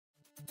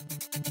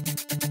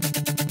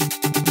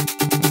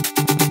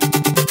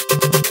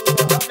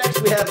Up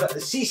next we have the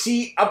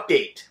CC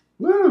Update.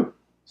 Woo!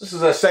 This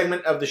is a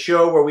segment of the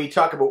show where we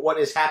talk about what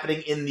is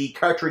happening in the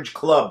Cartridge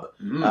Club,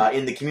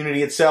 in the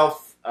community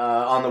itself,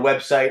 on the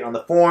website, on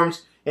the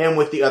forums, and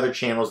with the other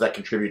channels that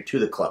contribute to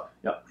the club.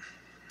 Yep.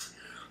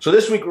 So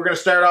this week we're going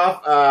to start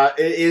off,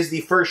 it is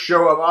the first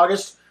show of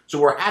August, so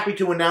we're happy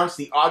to announce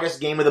the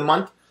August game of the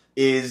month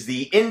is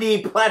the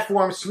indie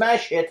platform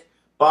smash hit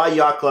by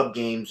Yacht Club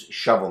Games,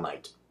 Shovel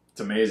Knight.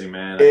 It's amazing,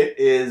 man. It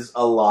is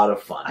a lot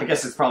of fun. I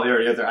guess it's probably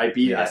already out there. I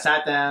beat it. I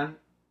sat down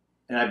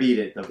and I beat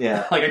it.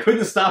 Yeah. Like, I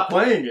couldn't stop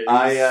playing it.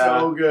 It's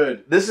so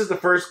good. This is the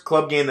first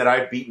club game that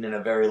I've beaten in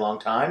a very long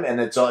time,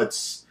 and I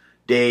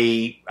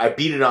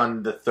beat it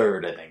on the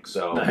 3rd, I think.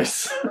 So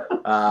nice.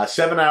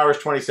 7 hours,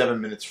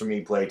 27 minutes for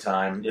me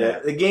playtime. Yeah.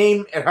 The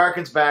game, it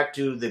harkens back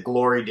to the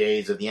glory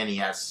days of the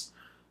NES,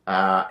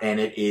 and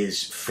it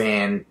is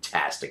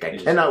fantastic. I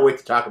cannot wait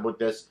to talk about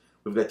this.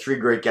 We've got 3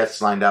 great guests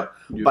lined up.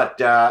 Yeah.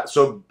 But,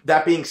 so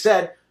that being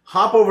said,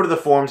 hop over to the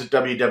forums at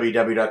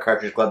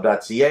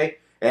www.cartridgeclub.ca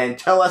and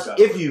tell us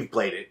if you've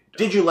played it.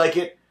 Did you like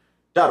it?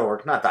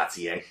 .org, not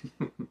 .ca.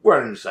 We're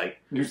on a new site.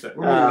 New site.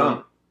 We're moving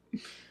on.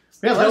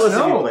 Yeah, tell us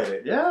if you played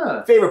it.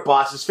 Yeah. Favorite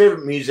bosses,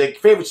 favorite music,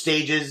 favorite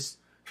stages,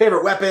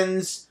 favorite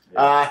weapons.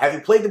 Yeah. Have you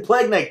played the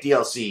Plague Knight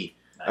DLC?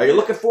 Are you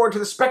looking forward to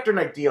the Spectre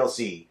Knight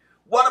DLC?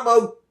 What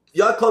about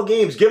Yacht Club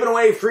Games giving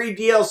away free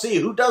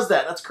DLC? Who does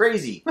that? That's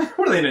crazy.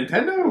 What are they,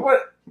 Nintendo?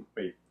 What?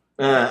 Wait.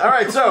 All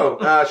right, so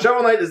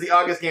Shovel Knight is the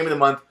August game of the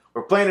month.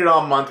 We're playing it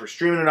all month. We're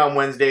streaming it on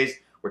Wednesdays.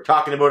 We're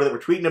talking about it. We're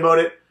tweeting about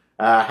it.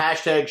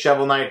 Hashtag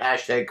Shovel Knight.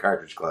 Hashtag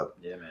Cartridge Club.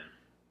 Yeah, man.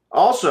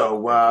 Also,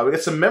 we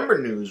got some member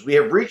news. We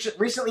have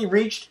recently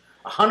reached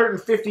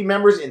 150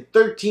 members in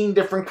 13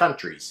 different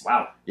countries.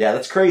 Wow. Yeah,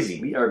 that's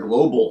crazy. We are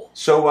global.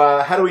 So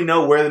how do we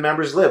know where the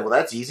members live? Well,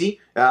 that's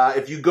easy.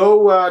 If you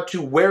go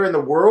to Where in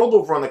the World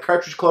over on the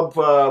Cartridge Club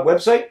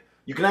website,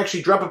 you can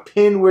actually drop a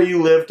pin where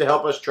you live to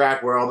help us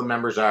track where all the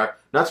members are.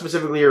 Not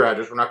specifically your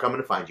address. We're not coming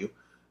to find you.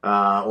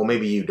 Well,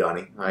 maybe you,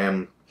 Donnie. I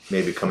am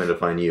maybe coming to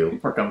find you.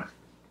 We're coming.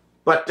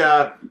 But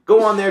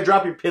go on there,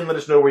 drop your pin, let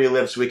us know where you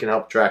live so we can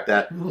help track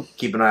that.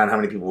 Keep an eye on how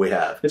many people we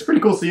have. It's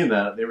pretty cool seeing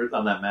that. They were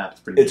on that map.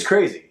 It's pretty It's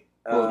crazy.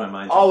 Blows my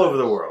mind all over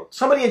the world.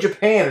 Somebody in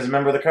Japan is a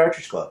member of the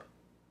Cartridge Club.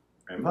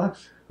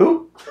 Rainbox?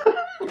 Who?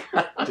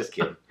 Just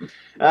kidding.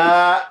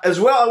 As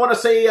well, I want to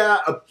say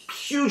a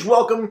huge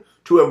welcome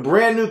to a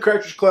brand new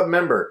Cartridge Club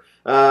member.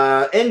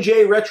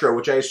 NJ Retro,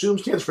 which I assume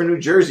stands for New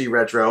Jersey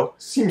Retro.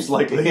 Seems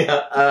likely.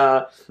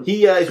 Yeah.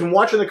 He's been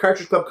watching the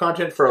Cartridge Club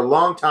content for a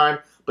long time,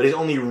 but he's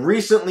only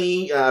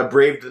recently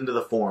braved into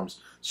the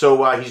forums.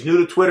 So he's new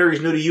to Twitter,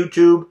 he's new to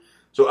YouTube.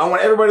 So I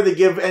want everybody to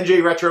give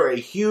NJ Retro a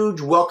huge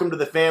welcome to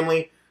the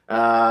family.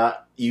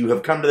 You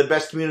have come to the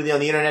best community on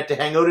the internet to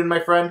hang out in, my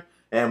friend,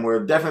 and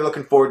we're definitely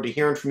looking forward to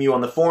hearing from you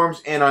on the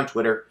forums and on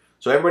Twitter.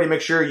 So everybody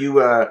make sure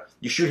you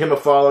shoot him a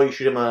follow, you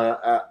shoot him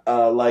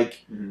a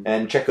like,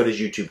 and check out his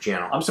YouTube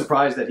channel. I'm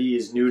surprised that he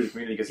is new to the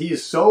community because he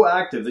is so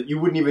active that you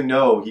wouldn't even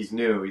know he's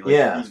new.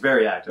 He's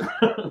very active.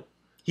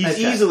 He's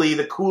easily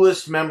the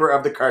coolest member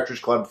of the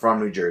Cartridge Club from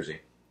New Jersey.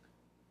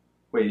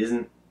 Wait,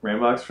 isn't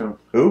Rambox from...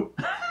 Who?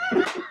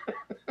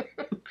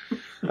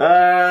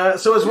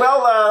 So as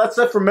well, that's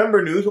it for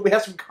member news, but we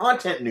have some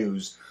content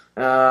news.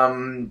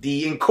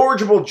 The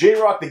incorrigible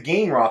J-Rock the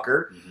Game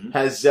Rocker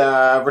has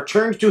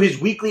returned to his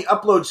weekly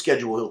upload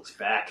schedule. He's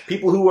back.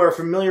 People who are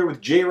familiar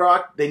with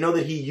J-Rock, they know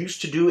that he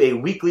used to do a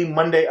weekly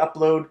Monday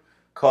upload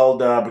called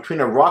Between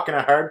a Rock and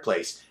a Hard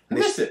Place. And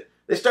I missed it.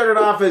 They started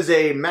off as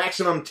a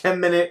maximum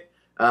 10-minute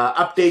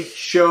update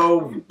show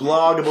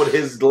blog about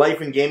his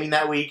life in gaming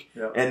that week,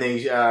 and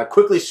they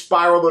quickly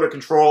spiraled out of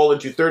control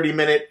into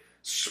 30-minute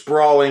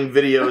sprawling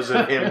videos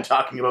of him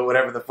talking about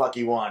whatever the fuck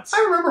he wants.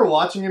 I remember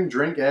watching him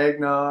drink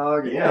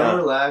eggnog and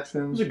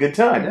relaxing. It was a good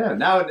time. Yeah,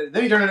 now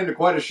then he turned it into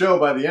quite a show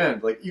by the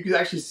end. Like, you could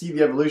actually see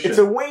the evolution. It's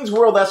a Wayne's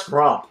World-esque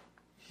romp.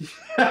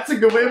 That's a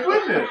good way of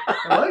putting it.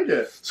 I like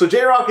it. So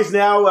J-Rock is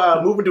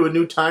now moving to a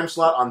new time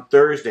slot on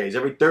Thursdays.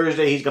 Every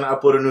Thursday he's going to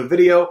upload a new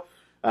video.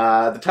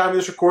 At the time of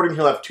this recording,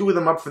 he'll have 2 of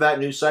them up for that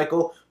new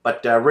cycle.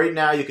 But right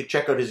now you can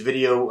check out his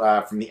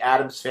video from the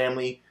Addams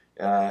Family,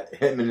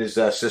 him and his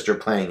sister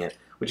playing it,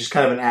 which is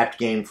kind of an apt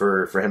game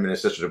for him and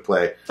his sister to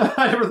play.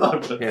 I never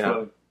thought of it.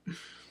 Yeah.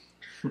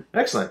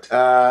 Excellent.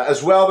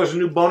 As well, there's a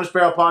new Bonus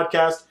Barrel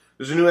podcast.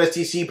 There's a new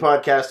STC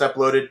podcast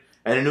uploaded,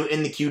 and a new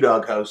In the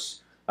Q-Dog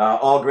House.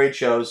 All great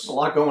shows. A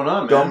lot going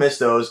on, man. Don't miss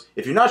those.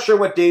 If you're not sure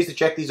what days to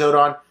check these out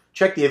on,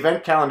 check the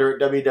event calendar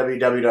at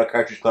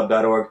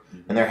www.cartridgeclub.org,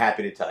 and they're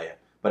happy to tell you.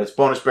 But it's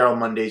Bonus Barrel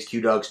Mondays,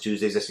 Q-Dogs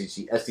Tuesdays,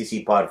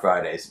 STC Pod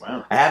Fridays.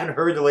 Wow. I haven't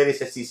heard the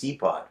latest STC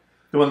Pod.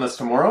 The one that's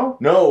tomorrow?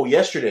 No,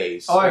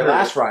 yesterday's. Oh, I heard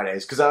last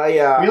Fridays. Because we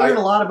learned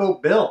a lot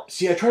about Bill.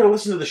 See, I try to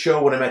listen to the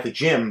show when I'm at the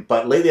gym,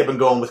 but lately I've been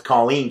going with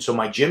Colleen, so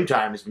my gym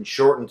time has been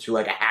shortened to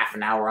like a half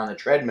an hour on the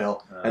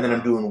treadmill, and then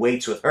I'm doing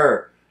weights with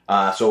her.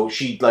 So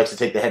she likes to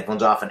take the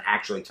headphones off and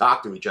actually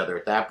talk to each other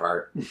at that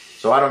part.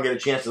 So I don't get a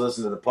chance to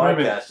listen to the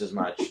podcast as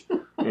much.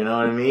 You know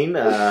what I mean?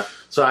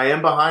 So I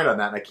am behind on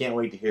that, and I can't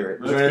wait to hear it.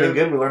 Was there anything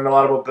good? We learned a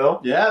lot about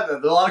Bill. Yeah,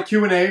 there's a lot of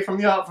Q&A from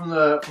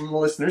the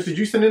listeners. Did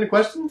you send in a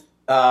question?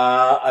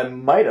 I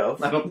might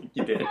have. I don't think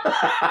you did.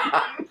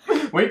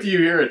 Wait till you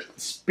hear it.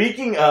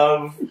 Speaking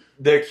of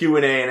their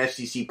Q&A and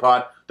STC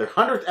Pod, their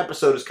 100th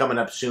episode is coming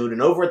up soon,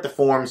 and over at the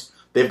forums,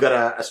 they've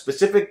got a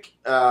specific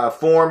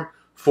form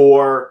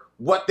for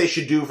what they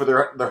should do for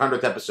their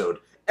 100th episode.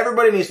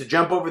 Everybody needs to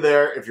jump over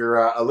there if you're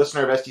a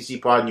listener of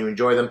STC Pod and you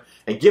enjoy them,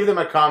 and give them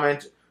a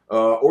comment,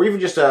 or even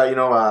just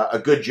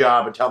a good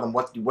job, and tell them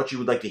what you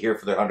would like to hear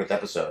for their 100th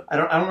episode. I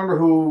don't remember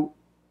who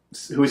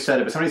said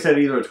it, but somebody said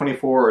either a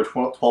 24 or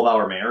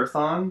 12-hour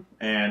marathon,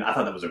 and I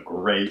thought that was a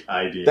great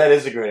idea. That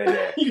is a great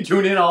idea. You can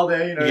tune in all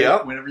day,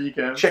 whenever you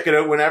can. Check it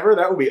out whenever.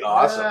 That would be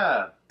awesome.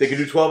 Yeah. They could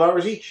do 12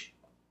 hours each.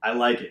 I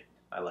like it.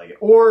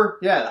 Or,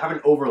 have an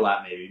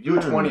overlap maybe. Do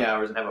a 20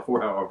 hours and have a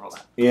 4-hour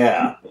overlap.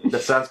 Yeah,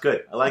 that sounds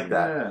good. I like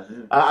that.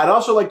 Yeah. I'd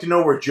also like to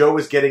know where Joe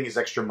is getting his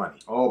extra money.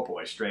 Oh,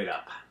 boy, straight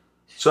up.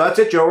 So that's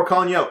it, Joe. We're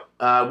calling you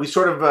out. We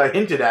sort of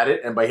hinted at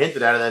it, and by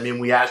hinted at it, I mean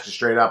we asked you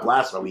straight up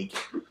last week.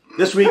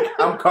 This week,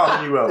 I'm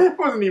calling you out. It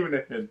wasn't even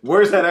a hint.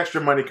 Where's that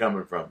extra money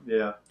coming from?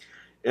 Yeah.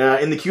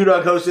 In the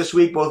Q-Dog house this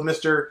week, both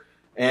Mr.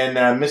 and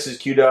Mrs.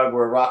 Q-Dog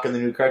were rocking the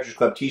new Cartridge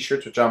Club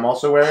t-shirts, which I'm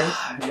also wearing.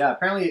 Yeah,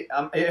 apparently,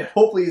 it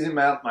hopefully is in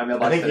my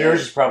mailbox. I think today. Yours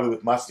is probably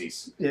with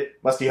Musty's.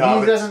 Musty He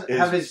Hobbits doesn't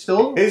have his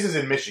still? His is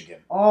in Michigan.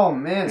 Oh,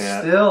 man,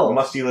 Yeah. still.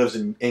 Musty lives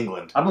in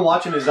England. I've been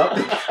watching his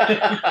update.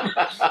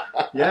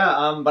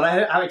 Yeah, but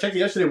I checked it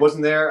yesterday. It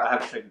wasn't there. I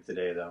haven't checked it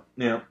today, though.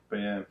 Yeah. But,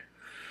 yeah.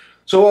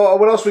 So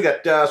what else we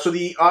got? So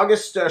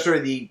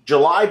the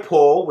July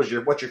poll was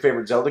what's your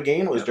favorite Zelda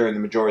game? It was during the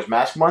Majora's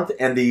Mask month,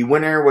 and the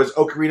winner was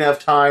Ocarina of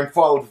Time,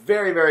 followed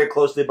very, very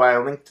closely by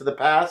A Link to the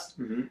Past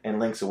and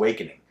Link's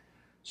Awakening.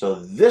 So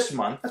this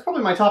month, that's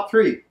probably my top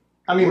 3.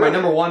 I mean, really? My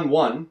number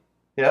 1.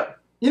 Yep.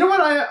 You know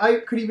what? I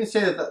could even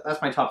say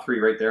that's my top 3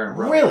 right there in a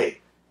row.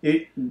 Really?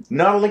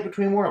 Not A Link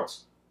Between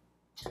Worlds.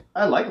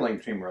 I like Link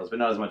Between Worlds, but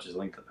not as much as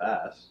Link to the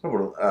Past.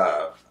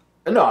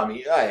 No, I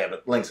mean, I have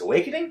Link's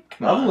Awakening.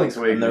 Come on. Link's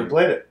Awakening. I've never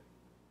played it.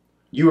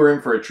 You were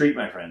in for a treat,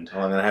 my friend.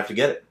 Well, I'm going to have to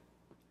get it.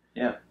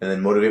 Yeah. And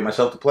then motivate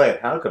myself to play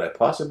it. How could I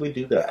possibly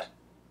do that?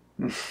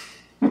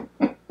 So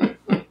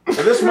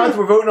this month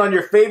we're voting on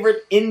your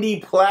favorite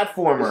indie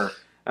platformer.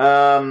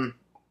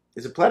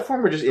 Is it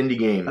platformer or just indie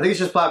game? I think it's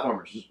just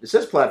platformers. It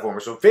says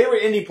platformer. So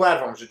favorite indie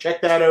platformer. So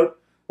check that out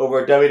over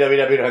at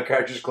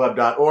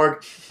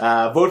www.cartridgeclub.org.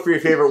 Vote for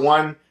your favorite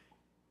one.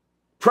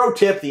 Pro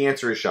tip, the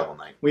answer is Shovel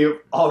Knight. We've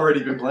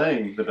already been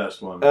playing the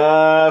best one.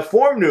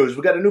 Forum news.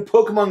 We got a new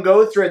Pokemon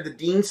Go thread that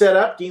Dean set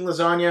up. Dean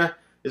Lasagna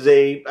is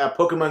a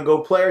Pokemon Go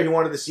player. He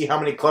wanted to see how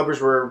many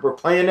clubbers were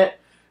playing it.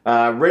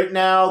 Right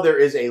now, there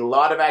is a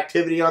lot of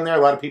activity on there.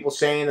 A lot of people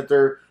saying that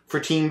they're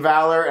for Team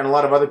Valor, and a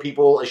lot of other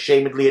people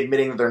ashamedly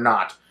admitting that they're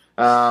not.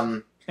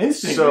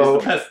 Instinct is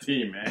the best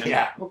team, man.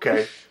 Yeah,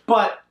 okay.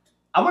 But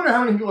I wonder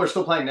how many people are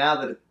still playing now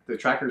that the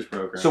tracker's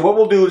broken. So what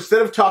we'll do,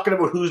 instead of talking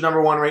about who's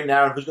number 1 right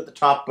now and who's got the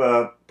top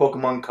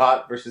Pokemon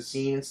caught versus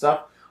seen and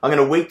stuff, I'm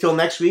going to wait till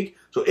next week.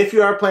 So if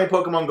you are playing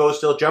Pokemon Go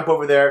still, jump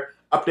over there,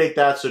 update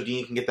that so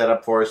Dean can get that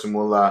up for us, and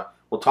we'll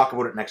talk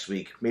about it next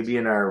week, maybe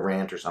in our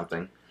rant or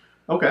something.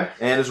 Okay.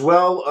 And as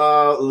well,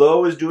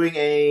 Lo is doing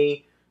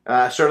a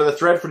sort of the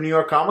thread for New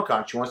York Comic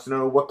Con. She wants to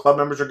know what club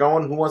members are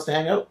going, who wants to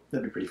hang out.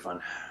 That'd be pretty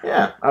fun.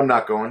 Yeah, I'm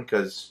not going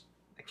because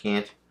I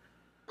can't.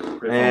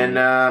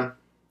 And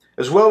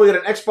as well, we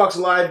got an Xbox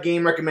Live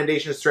game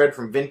recommendations thread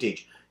from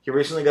Vintage. He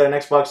recently got an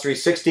Xbox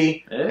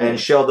 360 and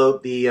shelled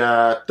out the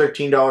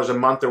 $13 a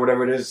month or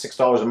whatever it is,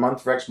 $6 a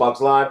month for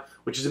Xbox Live,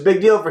 which is a big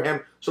deal for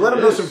him. So let him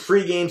know some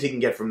free games he can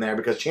get from there,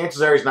 because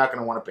chances are he's not going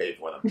to want to pay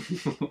for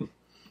them.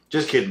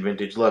 Just kidding,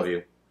 Vintage. Love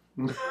you.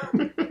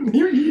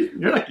 You're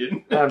not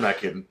kidding. I'm not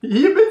kidding.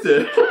 He admits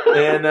it.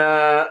 And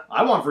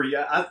I want free.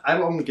 I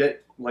won't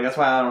get, that's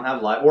why I don't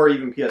have Live or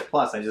even PS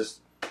Plus. I don't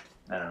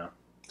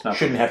know.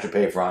 Shouldn't have to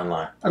pay for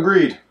online.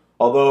 Agreed.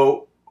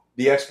 Although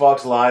the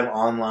Xbox Live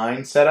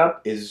online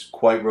setup is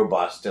quite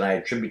robust, and I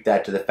attribute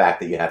that to the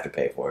fact that you have to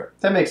pay for it.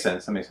 That makes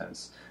sense.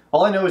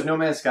 All I know is No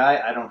Man's Sky,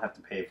 I don't have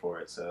to pay for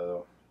it,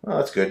 so... Well,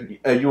 that's good.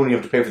 You only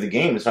have to pay for the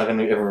game. It's not going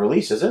to ever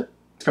release, is it?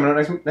 It's coming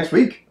out next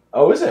week.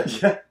 Oh, is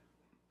it? Yeah.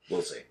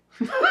 We'll see.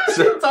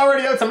 It's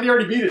already out. Somebody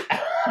already beat it.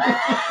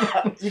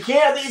 You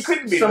can't. You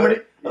couldn't beat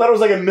it. I thought it was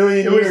like a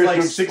million years was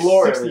like to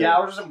explore 60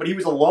 hours or something, but he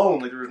was alone.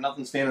 Like, there was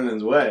nothing standing in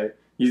his way.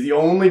 He's the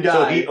only guy.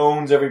 So he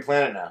owns every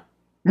planet now.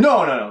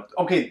 No.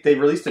 Okay, they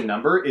released a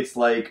number. It's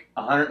like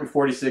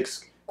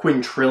 146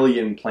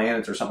 quintillion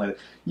planets or something like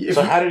that.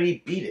 So how did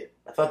he beat it?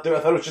 I thought it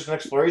was just an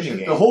exploration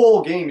game. The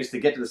whole game is to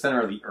get to the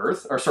center of the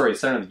Earth,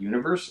 center of the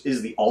universe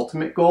is the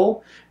ultimate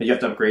goal, and you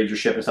have to upgrade your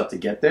ship and stuff to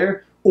get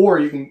there. Or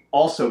you can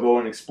also go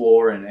and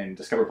explore and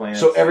discover planets.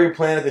 So every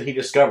planet that he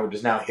discovered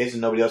is now his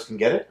and nobody else can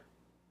get it?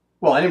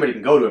 Well, anybody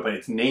can go to it, but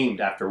it's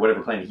named after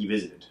whatever planet he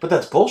visited. But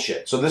that's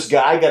bullshit. So this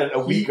guy got it a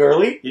week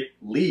early? It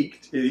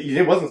leaked.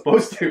 It wasn't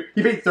supposed to.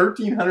 He paid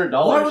 $1,300.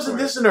 Why wasn't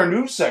this in our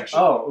news section?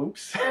 Oh,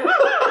 oops.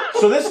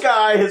 So this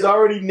guy has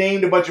already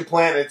named a bunch of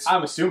planets.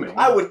 I'm assuming.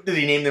 Did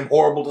he name them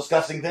horrible,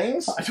 disgusting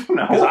things? I don't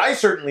know. Because I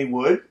certainly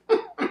would.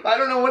 I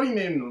don't know what he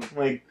named them.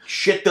 Like,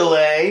 shit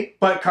delay.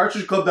 But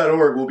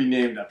CartridgeClub.org will be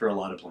named after a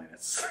lot of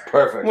planets.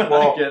 Perfect.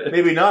 Well,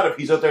 maybe not if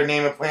he's out there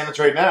naming planets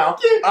right now.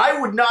 I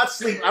would not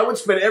sleep. I would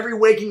spend every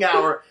waking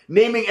hour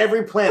naming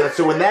every planet.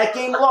 So when that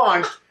game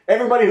launched,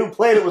 everybody who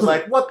played it was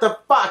like, what the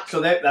fuck?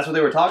 So that's what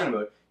they were talking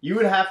about. You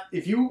would have,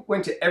 if you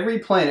went to every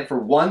planet for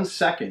 1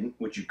 second,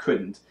 which you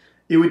couldn't,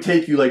 it would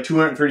take you like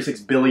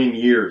 236 billion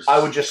years. I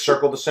would just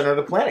circle the center of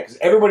the planet because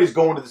everybody's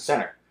going to the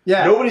center.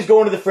 Yeah. Nobody's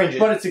going to the fringes.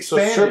 But it's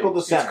expanding. So circle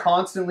the center. It's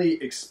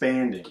constantly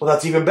expanding. Well,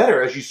 that's even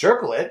better. As you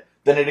circle it,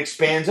 then it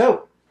expands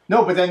out.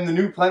 No, but then the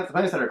new planets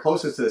that are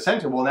closest to the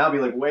center will now be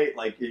like, wait,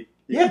 like...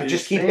 But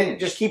just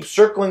keep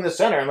circling the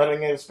center and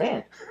letting it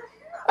expand.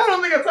 I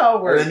don't think that's how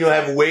it works. And then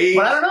you'll have waves.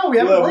 But I don't know. We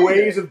you'll have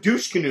waves of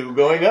douche canoe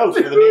going out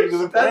for the names of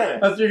the planet.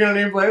 That's what you're going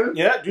to name planets?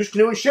 Yeah, douche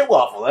canoe and shit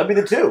waffle. That'd be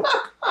the two.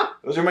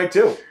 Those are my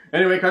two.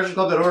 Anyway,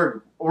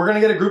 CartridgeClub.org. We're going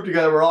to get a group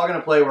together. We're all going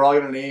to play. We're all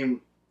going to name...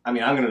 I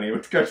mean, I'm going to name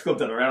it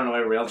CartridgeClub.org. I don't know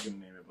everybody else is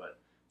going to name it, but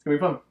it's going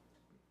to be fun.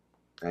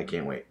 I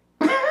can't wait.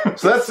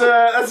 So that's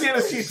the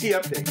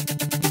NYCC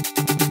update.